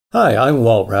Hi, I'm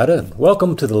Walt Rada, and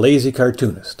welcome to the Lazy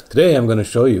Cartoonist. Today I'm going to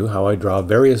show you how I draw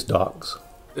various dogs.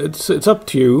 It's up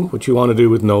to you what you want to do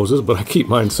with noses, but I keep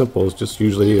mine simple. It's just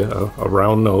usually a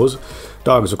round nose.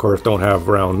 Dogs, of course, don't have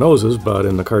round noses, but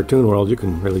in the cartoon world you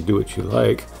can really do what you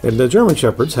like. And the German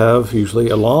Shepherds have usually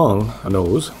a long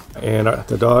nose, and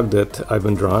the dog that I've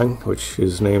been drawing, which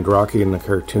is named Rocky in the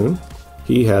cartoon,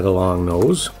 he had a long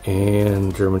nose,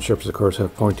 and German Shepherds, of course,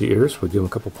 have pointy ears. We give him a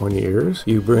couple pointy ears.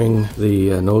 You bring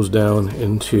the nose down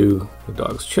into the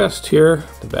dog's chest here,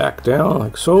 the back down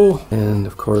like so. And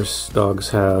of course, dogs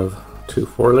have two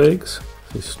forelegs.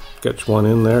 You sketch one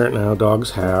in there. Now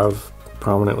dogs have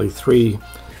prominently three.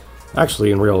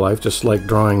 Actually, in real life, just like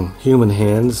drawing human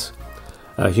hands,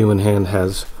 a human hand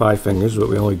has 5 fingers, but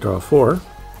we only draw 4.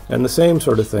 And the same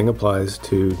sort of thing applies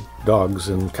to dogs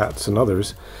and cats and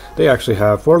others. They actually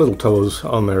have 4 little toes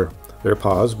on their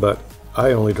paws, but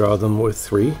I only draw them with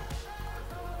 3.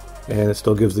 And it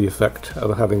still gives the effect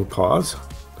of having paws.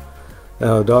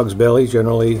 Now, a dog's belly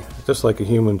generally, just like a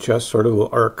human chest, sort of will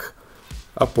arc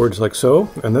upwards like so.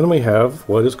 And then we have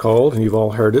what is called, and you've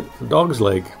all heard it, the dog's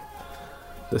leg.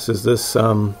 This is this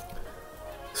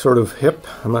sort of hip.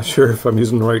 I'm not sure if I'm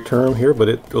using the right term here, but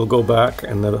it will go back,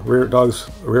 and the dog's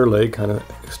rear leg kind of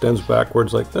extends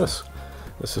backwards like this.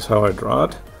 This is how I draw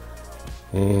it.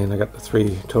 And I got the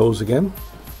 3 toes again.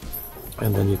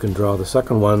 And then you can draw the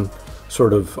second one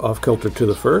sort of off kilter to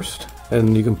the first.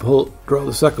 And you can draw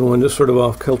the second one just sort of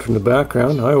off kilter in the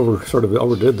background. I sort of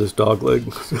overdid this dog leg.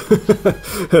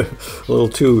 A little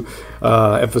too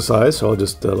emphasized, so I'll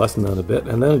just lessen that a bit.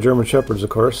 And then German Shepherds, of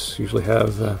course, usually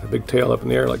have a big tail up in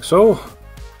the air like so.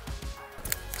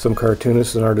 Some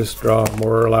cartoonists and artists draw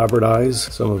more elaborate eyes.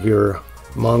 Some of your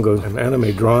manga and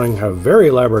anime drawing have very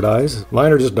elaborate eyes.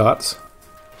 Mine are just dots.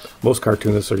 Most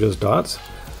cartoonists are just dots.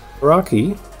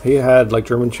 Rocky, he had, like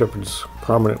German Shepherds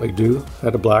prominently do,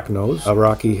 had a black nose.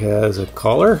 Rocky has a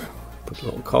collar, put a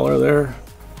little collar there,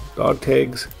 dog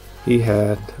tags. He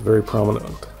had a very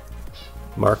prominent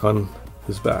mark on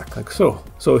his back, like so.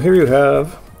 So here you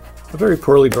have a very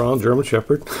poorly drawn German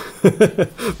Shepherd,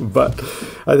 but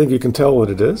I think you can tell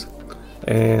what it is.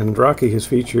 And Rocky is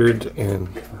featured in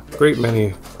a great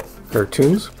many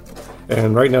cartoons.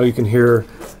 And right now you can hear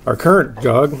our current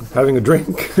dog having a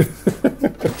drink.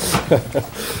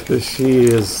 She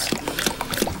is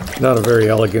not a very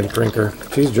elegant drinker.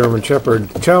 She's German Shepherd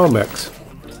Chow mix.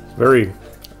 Very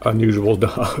unusual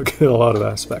dog in a lot of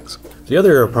aspects. The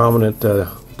other prominent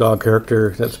dog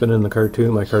character that's been in the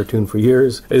cartoon, my cartoon for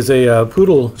years, is a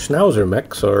poodle schnauzer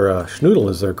mix, or schnoodle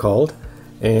as they're called.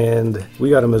 And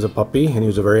we got him as a puppy, and he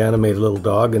was a very animated little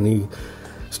dog, and he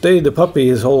stayed a puppy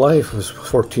his whole life. It was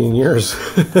 14 years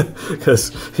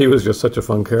because he was just such a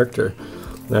fun character.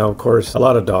 Now, of course, a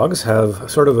lot of dogs have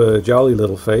sort of a jolly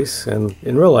little face, and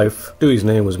in real life, Dewey's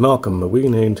name was Malcolm, but we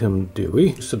named him Dewey.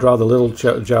 Used to draw the little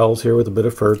jowls here with a bit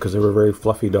of fur because they were a very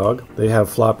fluffy dog. They have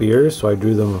floppy ears, so I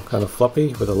drew them kind of fluffy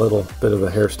with a little bit of a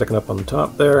hair sticking up on the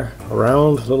top there. A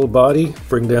round little body.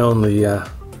 Bring down the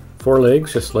 4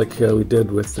 legs, just like we did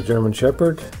with the German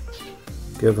Shepherd.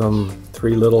 Give him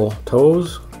 3 little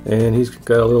toes, and he's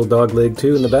got a little dog leg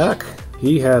too in the back.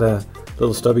 He had a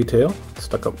little stubby tail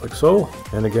stuck up like so,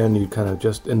 and again you kind of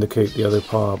just indicate the other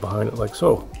paw behind it like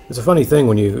so. It's a funny thing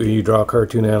when you draw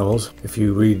cartoon animals. If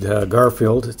you read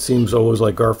Garfield, it seems always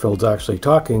like Garfield's actually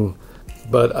talking,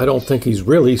 but I don't think he's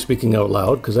really speaking out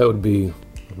loud, because that would be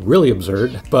really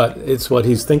absurd. But it's what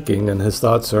he's thinking, and his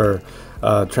thoughts are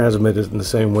transmitted in the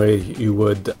same way you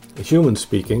would a human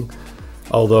speaking,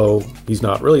 although he's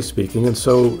not really speaking. And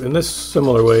so in this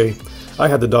similar way, I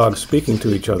had the dogs speaking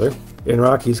to each other. In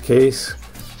Rocky's case,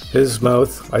 his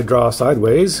mouth I draw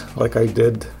sideways, like I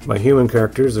did my human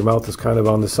characters. Their mouth is kind of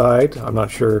on the side. I'm not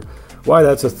sure why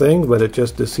that's a thing, but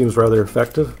it seems rather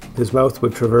effective. His mouth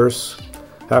would traverse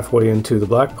halfway into the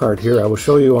black part here. I will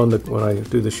show you when I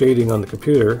do the shading on the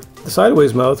computer. The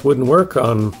sideways mouth wouldn't work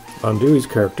on Dewey's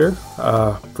character.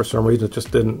 For some reason it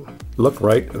just didn't look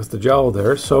right with the jowl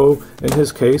there. So in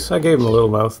his case, I gave him a little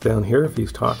mouth down here. If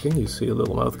he's talking, you see a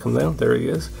little mouth come down. There he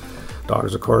is.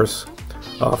 Dogs, of course,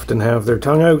 often have their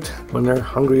tongue out when they're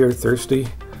hungry or thirsty.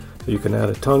 You can add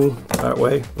a tongue that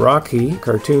way. Rocky,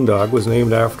 cartoon dog, was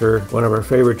named after one of our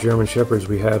favorite German Shepherds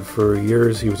we had for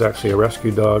years. He was actually a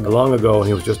rescue dog long ago, and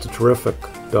he was just a terrific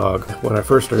dog. When I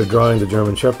first started drawing the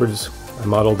German Shepherds, I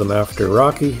modeled them after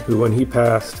Rocky, who, when he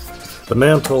passed, the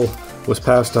mantle was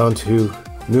passed on to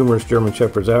numerous German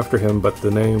Shepherds after him, but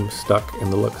the name stuck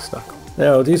and the look stuck.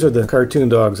 Now, these are the cartoon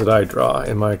dogs that I draw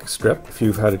in my strip. If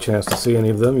you've had a chance to see any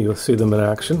of them, you'll see them in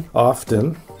action.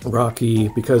 Often, Rocky,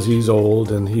 because he's old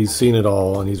and he's seen it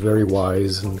all and he's very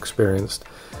wise and experienced,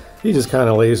 he's just kind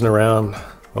of lazing around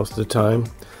most of the time.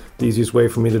 The easiest way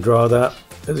for me to draw that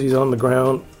is he's on the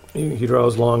ground. He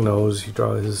draws long nose, he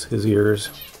draws his ears.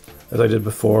 As I did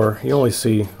before, you only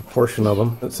see a portion of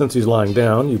him. And since he's lying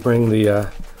down, you bring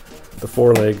the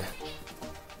foreleg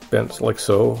bent like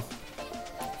so,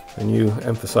 and you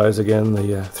emphasize again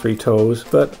the 3 toes.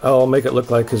 But I'll make it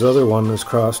look like his other one is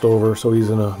crossed over, so he's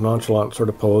in a nonchalant sort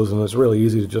of pose, and it's really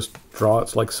easy to just draw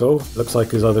it like so. Looks like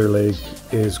his other leg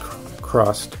is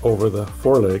crossed over the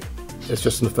foreleg. It's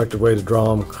just an effective way to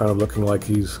draw him, kind of looking like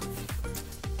he's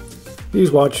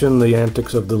watching the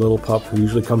antics of the little pup, who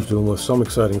usually comes to him with some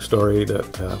exciting story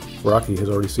that Rocky has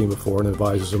already seen before and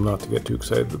advises him not to get too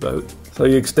excited about. So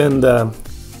you extend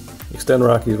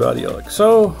Rocky's body like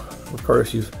so. Of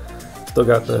course, you've still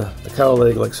got the cow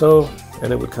leg like so,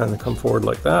 and it would kind of come forward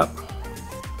like that.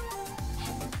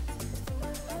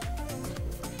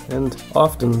 And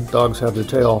often dogs have their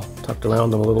tail tucked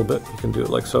around them a little bit. You can do it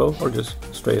like so, or just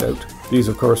straight out. These,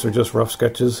 of course, are just rough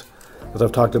sketches, as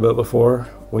I've talked about before.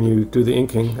 When you do the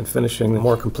inking and finishing, a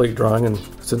more complete drawing, and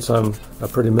since I'm a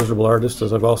pretty miserable artist,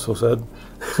 as I've also said,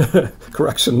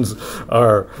 corrections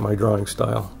are my drawing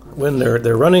style. When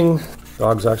they're running,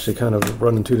 dogs actually kind of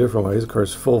run in 2 different ways. Of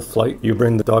course, full flight, you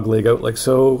bring the dog leg out like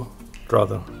so, draw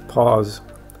the paws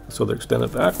so they're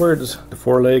extended backwards, the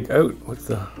foreleg out with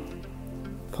the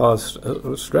paws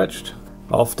stretched.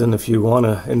 Often, if you want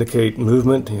to indicate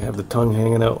movement, you have the tongue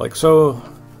hanging out like so,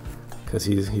 because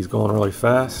he's going really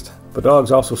fast. But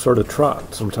dogs also sort of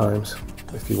trot sometimes,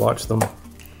 if you watch them.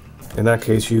 In that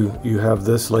case, you have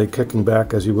this leg kicking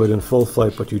back as you would in full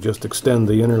flight, but you just extend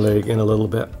the inner leg in a little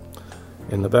bit.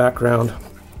 In the background,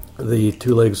 the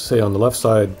 2 legs, say on the left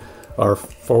side, are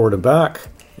forward and back,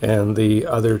 and the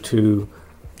other 2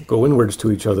 go inwards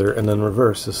to each other, and then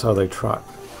reverse is how they trot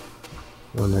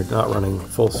when they're not running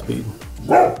full speed.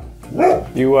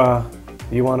 You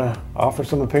want to offer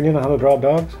some opinion on how to draw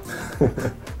dogs?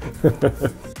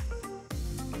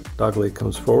 Dog leg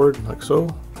comes forward like so,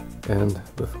 and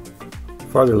the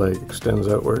farther leg extends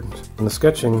outward. In the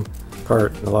sketching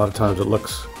part, a lot of times it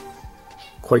looks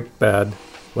quite bad.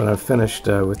 When I've finished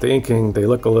with the inking, they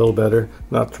look a little better.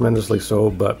 Not tremendously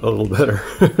so, but a little better.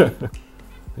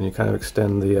 And you kind of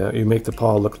extend you make the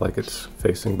paw look like it's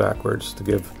facing backwards to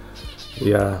give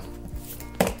the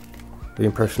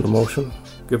impression of motion.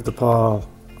 Give the paw,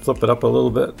 flip it up a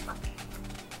little bit.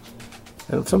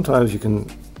 And sometimes you can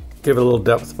give it a little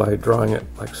depth by drawing it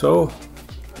like so.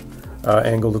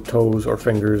 Angle the toes or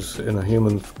fingers, in a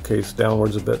human case,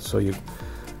 downwards a bit, so you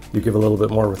give a little bit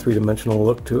more of a 3-dimensional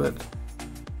look to it.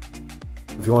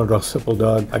 If you want to draw a simple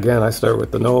dog, again, I start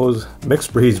with the nose.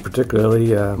 Mixed breeds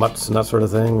particularly, mutts and that sort of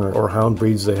thing, or hound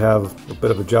breeds, they have a bit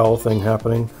of a jowl thing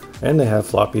happening, and they have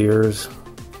floppy ears.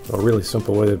 So a really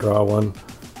simple way to draw one.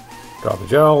 Draw the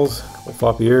jowls, couple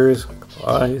floppy ears, couple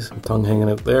eyes, and tongue hanging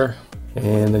out there.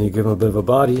 And then you give them a bit of a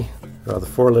body. Draw the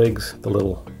forelegs, the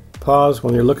little paws.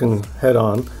 When you're looking head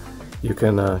on, you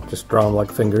can just draw them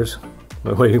like fingers.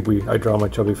 The way I draw my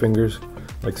chubby fingers,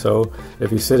 like so. If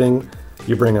he's sitting,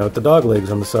 you bring out the dog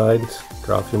legs on the sides.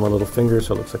 Draw a few more little fingers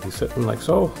so it looks like he's sitting like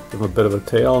so. Give him a bit of a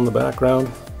tail in the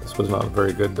background. This was not a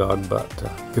very good dog, but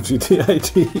gives you the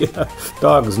idea.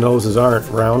 Dogs' noses aren't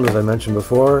round, as I mentioned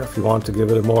before. If you want to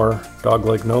give it a more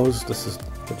dog-like nose, this is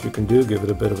what you can do. Give it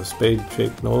a bit of a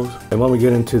spade-shaped nose. And when we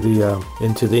get into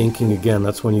the inking again,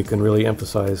 that's when you can really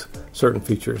emphasize certain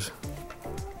features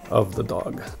of the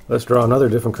dog. Let's draw another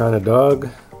different kind of dog.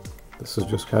 This is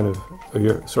just kind of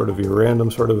your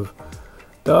random sort of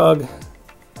dog.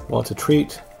 Wants a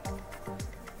treat.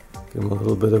 Give him a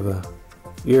little bit of a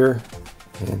ear,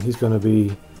 and he's going to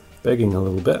be begging a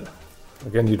little bit.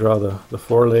 Again, you draw the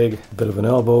foreleg, a bit of an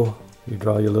elbow. You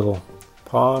draw your little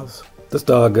paws. This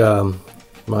dog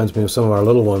reminds me of some of our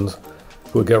little ones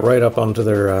who would get right up onto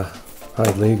their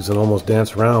hind legs and almost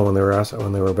dance around when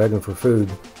they were begging for food.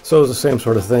 So it's the same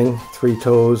sort of thing. 3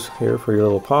 toes here for your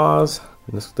little paws.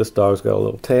 And this dog's got a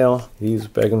little tail. He's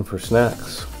begging for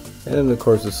snacks. And of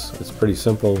course, it's pretty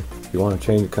simple. If you want to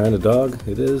change the kind of dog,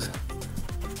 it is.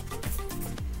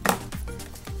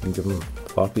 And give him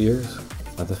floppy ears.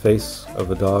 The face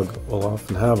of a dog will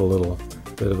often have a little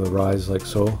bit of a rise like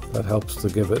so. That helps to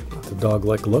give it the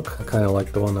dog-like look. I kind of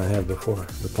like the one I had before,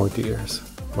 the pointy ears.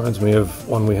 Reminds me of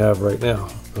one we have right now.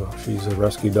 So she's a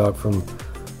rescue dog from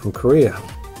Korea.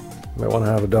 You might want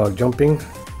to have a dog jumping.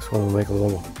 This one will make a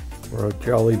little or a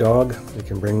jolly dog. You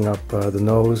can bring up the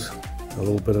nose, a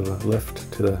little bit of a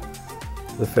lift to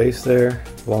the face there.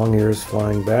 Long ears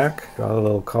flying back. Got a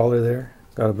little collar there.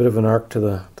 Got a bit of an arc to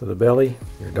the belly.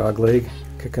 Your dog leg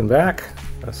kicking back.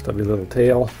 That stubby little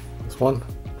tail. This one.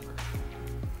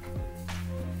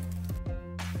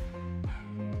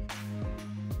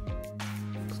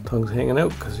 tongue's hanging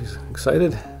out because he's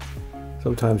excited.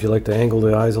 Sometimes you like to angle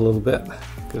the eyes a little bit,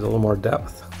 gives a little more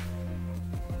depth.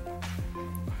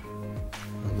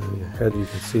 And then your head, you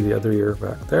can see the other ear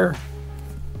back there.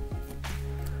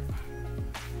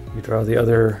 You draw the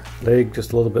other leg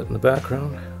just a little bit in the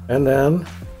background. And then,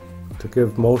 to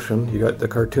give motion, you got the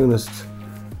cartoonist's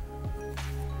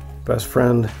best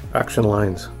friend action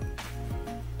lines.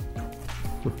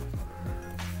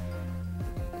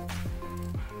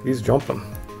 He's jumping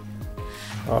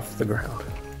off the ground.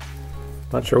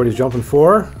 Not sure what he's jumping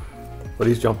for, but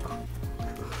he's jumping.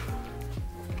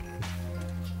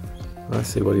 I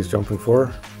see what he's jumping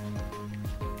for.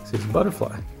 He's a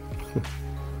butterfly.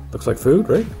 Looks like food,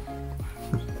 right?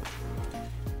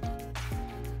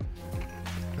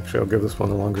 Actually, I'll give this one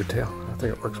a longer tail. I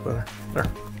think it works better.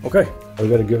 There. Okay, I've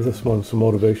got to give this one some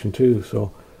motivation too,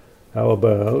 so how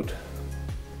about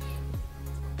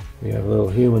we have a little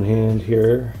human hand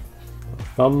here,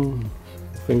 thumb,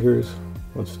 fingers,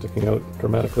 one sticking out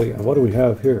dramatically. And what do we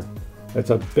have here?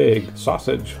 It's a big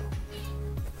sausage.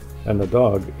 And the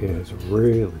dog is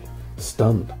really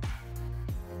stunned.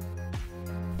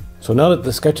 So now that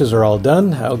the sketches are all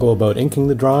done, I'll go about inking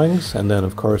the drawings and then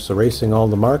of course erasing all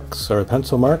the marks or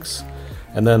pencil marks.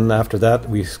 And then after that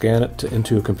we scan it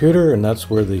into a computer, and that's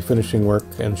where the finishing work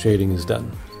and shading is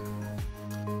done.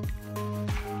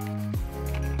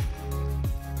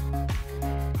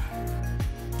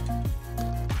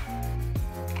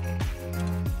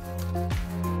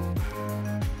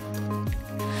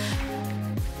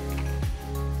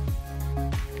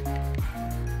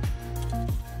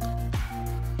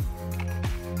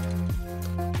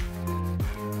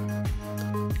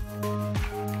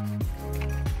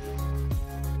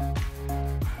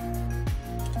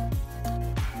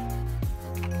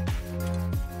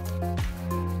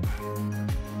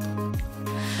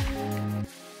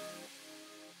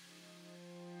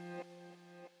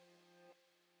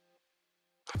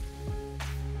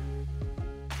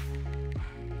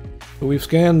 We've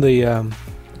scanned the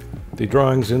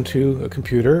drawings into a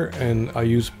computer, and I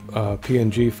use a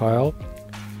PNG file.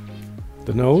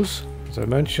 The nose, as I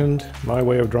mentioned, my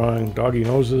way of drawing doggy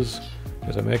noses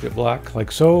is I make it black like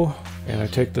so, and I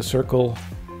take the circle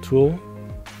tool,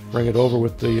 bring it over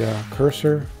with the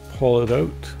cursor, pull it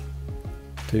out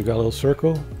till you've got a little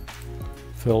circle,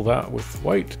 fill that with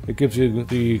white. It gives you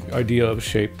the idea of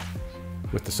shape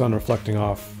with the sun reflecting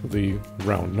off the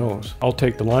round nose. I'll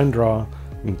take the line draw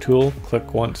tool,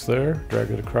 click once there,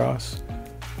 drag it across,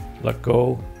 let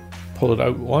go, pull it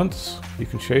out once, you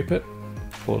can shape it,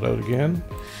 pull it out again,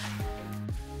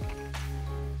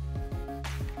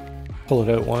 pull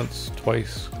it out once,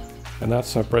 twice, and that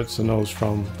separates the nose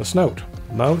from the snout.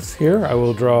 Mouth here, I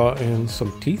will draw in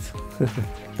some teeth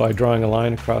by drawing a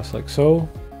line across like so.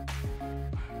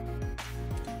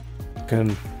 You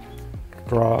can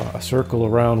draw a circle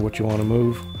around what you want to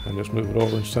move and just move it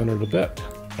over and center it a bit.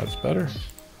 That's better.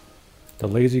 The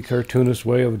Lazy Cartoonist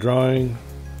way of drawing.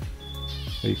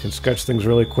 You can sketch things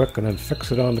really quick and then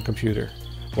fix it on the computer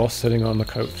while sitting on the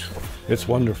couch. It's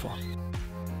wonderful.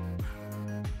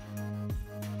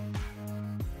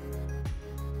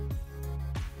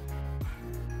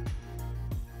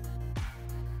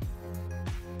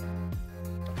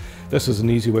 This is an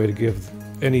easy way to give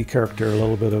any character a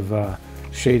little bit of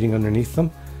shading underneath them.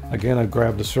 Again, I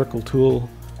grab the circle tool,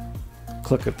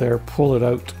 click it there, pull it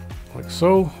out like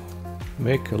so,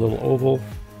 make a little oval,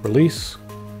 release,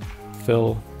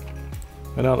 fill,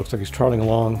 and now it looks like he's trotting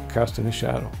along, casting a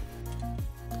shadow.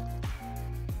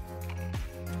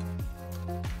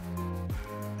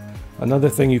 Another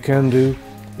thing you can do,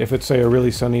 if it's say a really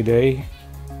sunny day,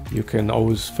 you can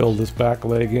always fill this back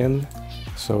leg in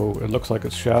so it looks like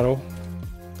it's shadow.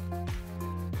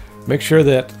 Make sure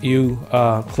that you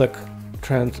click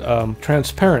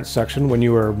transparent section when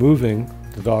you are moving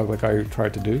the dog like I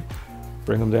tried to do.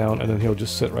 Bring him down and then he'll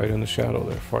just sit right in the shadow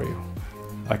there for you.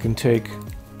 I can take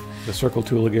the circle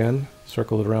tool again,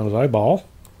 circle it around his eyeball,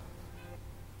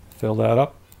 fill that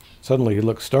up. Suddenly he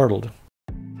looks startled.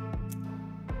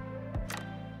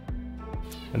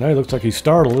 And now he looks like he's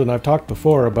startled, and I've talked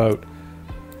before about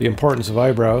the importance of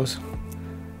eyebrows.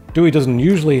 Dewey doesn't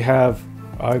usually have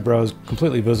eyebrows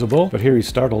completely visible, but here he's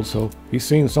startled, so he's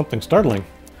seen something startling.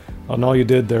 And all you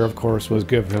did there, of course, was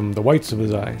give him the whites of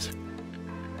his eyes.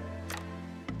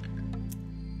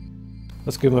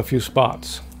 Let's give him a few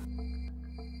spots.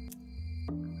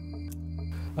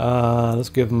 Let's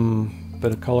give him a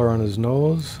bit of color on his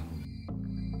nose.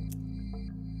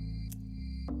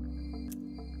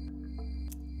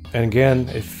 And again,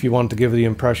 if you want to give the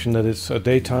impression that it's a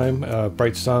daytime,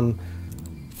 bright sun,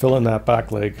 fill in that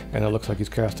back leg and it looks like he's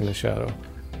casting a shadow.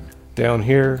 Down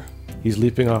here, He's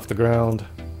leaping off the ground.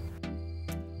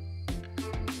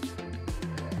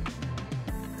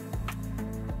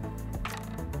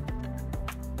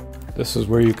 This is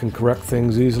where you can correct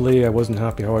things easily. I wasn't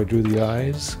happy how I drew the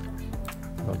eyes.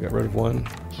 I'll get rid of one.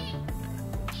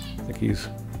 I think he's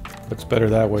looks better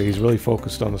that way. He's really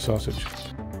focused on the sausage.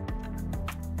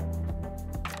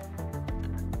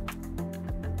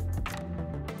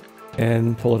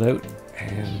 And pull it out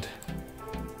and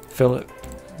fill it.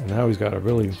 And now he's got a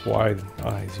really wide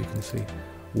eyes, you can see.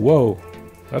 Whoa,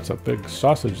 that's a big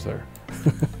sausage there.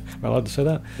 Am I allowed to say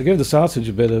that? To give the sausage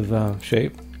a bit of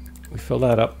shape, we fill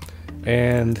that up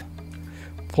and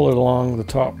pull it along the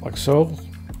top like so.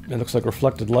 It looks like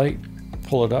reflected light.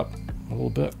 Pull it up a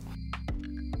little bit.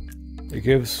 It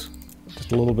gives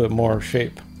just a little bit more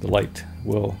shape. The light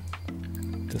will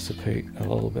dissipate a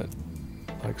little bit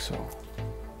like so.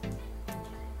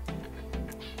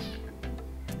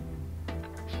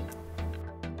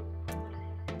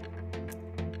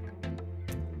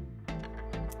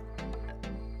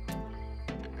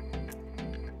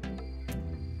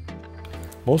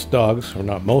 Most dogs, or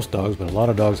not most dogs, but a lot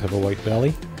of dogs have a white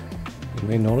belly. You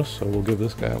may notice, so we'll give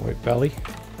this guy a white belly.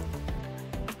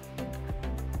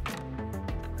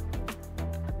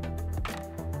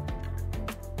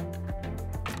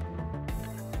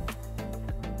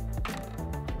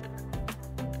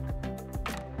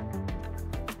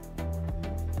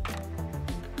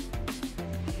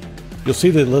 You'll see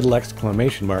the little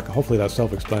exclamation mark. Hopefully that's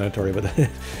self-explanatory, but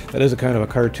that is a kind of a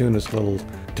cartoonist little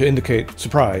to indicate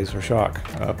surprise or shock.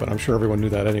 But I'm sure everyone knew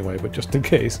that anyway, but just in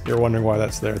case you're wondering why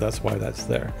that's there, that's why that's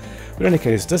there. But in any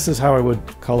case, this is how I would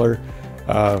color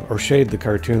or shade the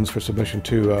cartoons for submission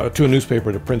to a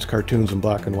newspaper that prints cartoons in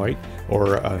black and white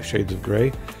or shades of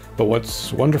gray. But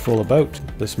what's wonderful about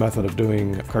this method of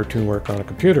doing cartoon work on a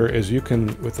computer is you can,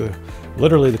 with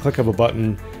literally the click of a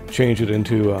button, change it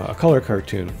into a color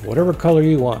cartoon. Whatever color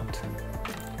you want.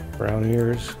 Brown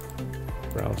ears,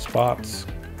 brown spots,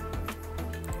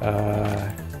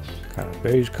 kind of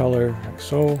beige color, like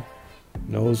so.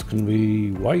 Nose can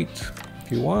be white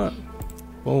if you want.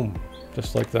 Boom,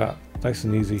 just like that. Nice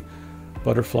and easy.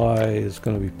 Butterfly is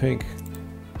going to be pink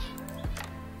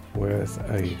with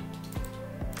a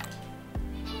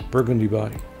burgundy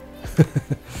body.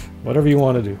 Whatever you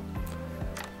want to do.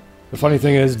 The funny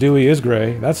thing is, Dewey is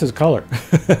gray. That's his color.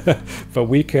 But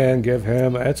we can give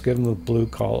him, let's give him the blue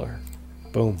collar.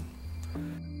 Boom.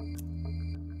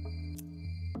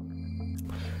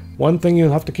 One thing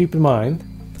you'll have to keep in mind,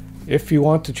 if you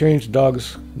want to change the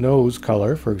dog's nose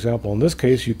color, for example, in this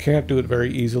case, you can't do it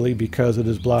very easily because it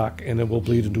is black and it will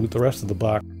bleed into the rest of the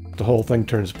black. The whole thing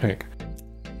turns pink.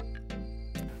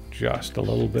 Just a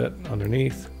little bit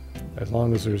underneath, as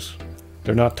long as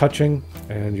they're not touching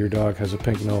and your dog has a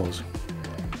pink nose.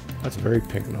 That's a very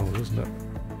pink nose, isn't it?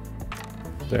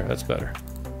 There, that's better.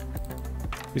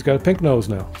 He's got a pink nose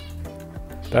now.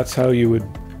 That's how you would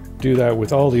do that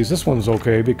with all these. This one's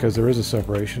okay because there is a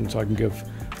separation, so I can give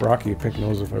Rocky a pink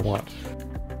nose if I want.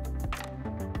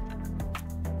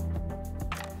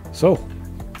 So,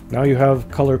 now you have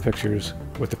color pictures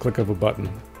with the click of a button,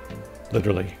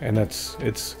 literally, and it's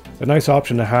a nice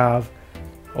option to have.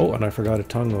 Oh, and I forgot a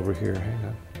tongue over here. Hang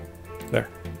on. There.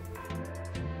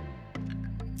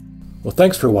 Well,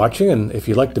 thanks for watching, and if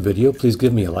you liked the video, please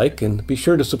give me a like and be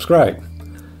sure to subscribe.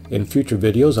 In future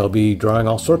videos, I'll be drawing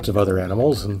all sorts of other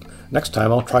animals, and next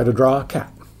time I'll try to draw a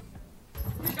cat.